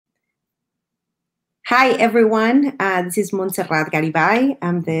Hi, everyone. This is Montserrat Garibay.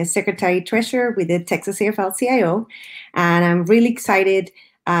 I'm the Secretary Treasurer with the Texas AFL-CIO, and I'm really excited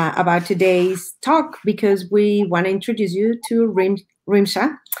about today's talk because we want to introduce you to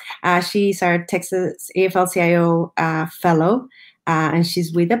Rimsha. She's our Texas AFL-CIO fellow, and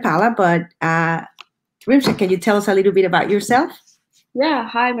she's with APALA. But Rimsha, can you tell us a little bit about yourself? Yeah,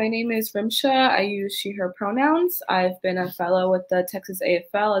 hi, my name is Rimsha. I use she, her pronouns. I've been a fellow with the Texas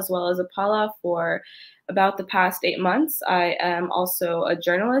AFL as well as APALA for about the past 8 months. I am also a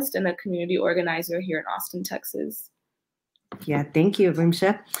journalist and a community organizer here in Austin, Texas. Yeah, thank you,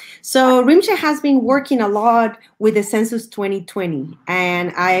 Rimsha. So Rimsha has been working a lot with the Census 2020,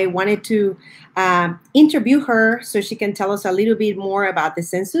 and I wanted to interview her so she can tell us a little bit more about the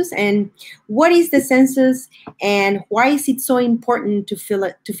census and what is the census and why is it so important to fill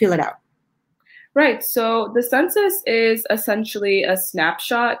it out. Right, so the census is essentially a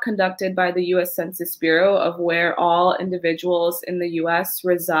snapshot conducted by the U.S. Census Bureau of where all individuals in the U.S.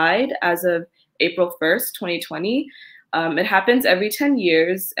 reside as of April 1st, 2020. It happens every 10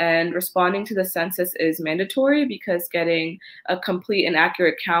 years, and responding to the census is mandatory because getting a complete and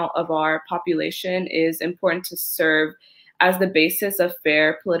accurate count of our population is important to serve as the basis of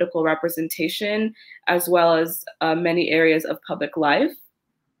fair political representation, as well as many areas of public life.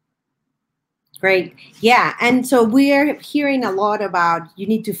 Great. Yeah. And so we're hearing a lot about you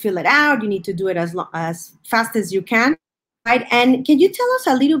need to fill it out. You need to do it as fast as you can. Right. And can you tell us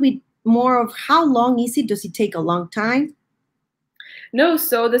a little bit more of how long is it? Does it take a long time? No,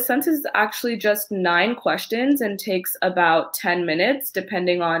 so the census is actually just 9 questions and takes about 10 minutes,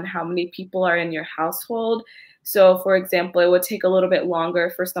 depending on how many people are in your household. So, for example, it would take a little bit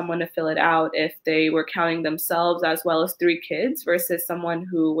longer for someone to fill it out if they were counting themselves as well as 3 kids versus someone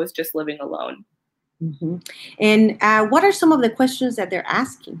who was just living alone. Mm-hmm. And what are some of the questions that they're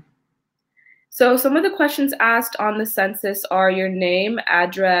asking? So some of the questions asked on the census are your name,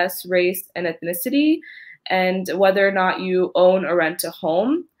 address, race, and ethnicity, and whether or not you own or rent a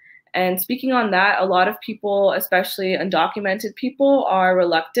home. And speaking on that, a lot of people, especially undocumented people, are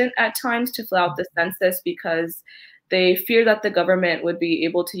reluctant at times to fill out the census because they fear that the government would be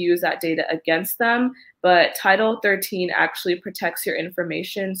able to use that data against them. But Title 13 actually protects your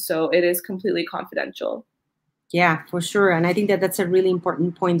information, so it is completely confidential. Yeah, for sure. And I think that that's a really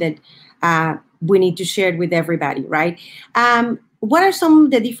important point that we need to share it with everybody, right? What are some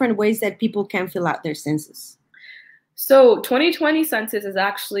of the different ways that people can fill out their census? So 2020 census is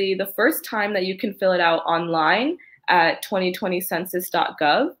actually the first time that you can fill it out online at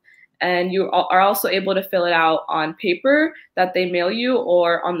 2020census.gov. And you are also able to fill it out on paper that they mail you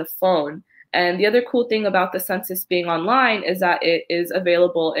or on the phone. And the other cool thing about the census being online is that it is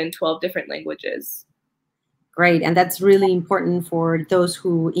available in 12 different languages. Great. And that's really important for those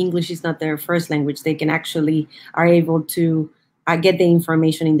who English is not their first language. They can actually are able to get the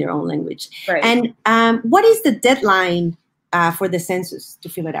information in their own language. Right. And what is the deadline for the census to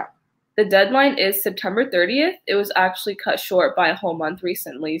fill it out? The deadline is September 30th. It was actually cut short by a whole month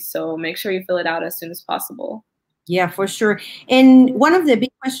recently. So make sure you fill it out as soon as possible. Yeah, for sure. And one of the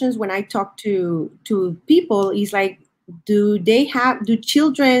big questions when I talk to people is like, do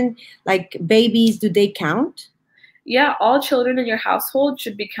children, like babies, do they count? Yeah, all children in your household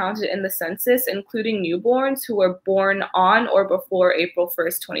should be counted in the census, including newborns who were born on or before April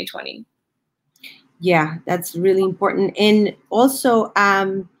 1st, 2020. Yeah, that's really important. And also,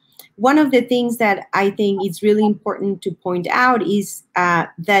 one of the things that I think is really important to point out is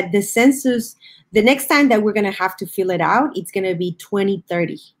that the census, the next time that we're going to have to fill it out, it's going to be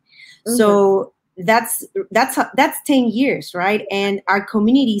 2030. Mm-hmm. So that's 10 years, right? And our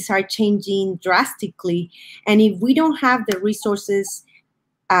communities are changing drastically. And if we don't have the resources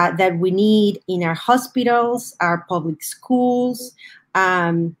that we need in our hospitals, our public schools,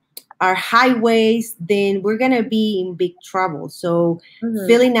 our highways, then we're going to be in big trouble. So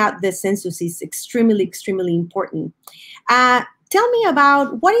filling out the census is extremely, extremely important. Tell me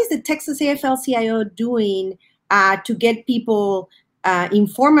about what is the Texas AFL-CIO doing to get people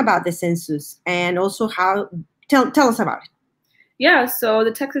informed about the census, and also how, tell us about it. Yeah, so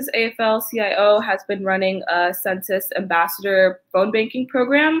the Texas AFL-CIO has been running a census ambassador phone banking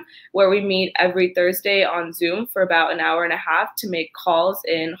program where we meet every Thursday on Zoom for about an hour and a half to make calls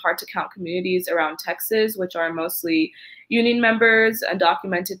in hard-to-count communities around Texas, which are mostly union members,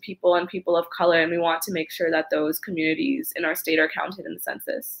 undocumented people, and people of color. And we want to make sure that those communities in our state are counted in the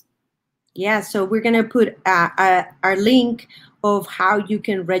census. Yeah, so we're going to put our link of how you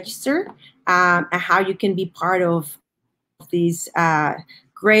can register and how you can be part of this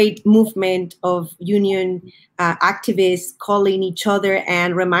great movement of union activists calling each other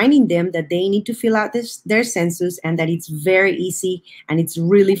and reminding them that they need to fill out their census, and that it's very easy and it's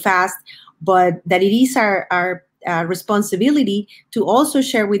really fast, but that it is our responsibility to also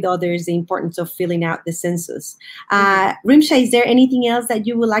share with others the importance of filling out the census. Rimsha, is there anything else that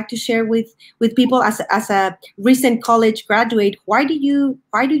you would like to share with people as a recent college graduate? Why do you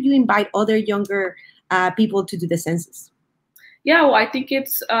invite other younger people to do the census? Yeah, well, I think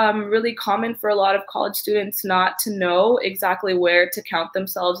it's really common for a lot of college students not to know exactly where to count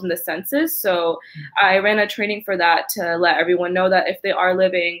themselves in the census. So I ran a training for that to let everyone know that if they are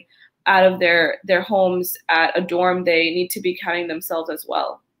living out of their homes at a dorm, they need to be counting themselves as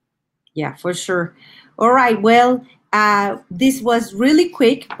well. Yeah, for sure. All right. Well, this was really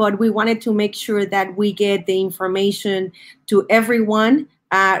quick, but we wanted to make sure that we get the information to everyone.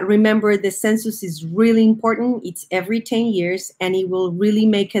 Remember, the census is really important. It's every 10 years, and it will really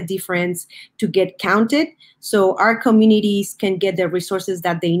make a difference to get counted, so our communities can get the resources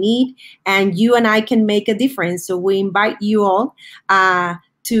that they need, and you and I can make a difference. So we invite you all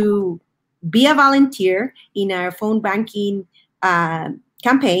to be a volunteer in our phone banking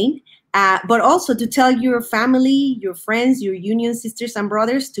campaign, but also to tell your family, your friends, your union sisters and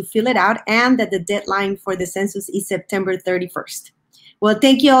brothers to fill it out, and that the deadline for the census is September 31st. Well,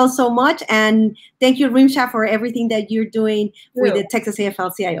 thank you all so much, and thank you, Rimsha, for everything that you're doing with the Texas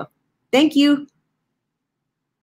AFL-CIO. Thank you.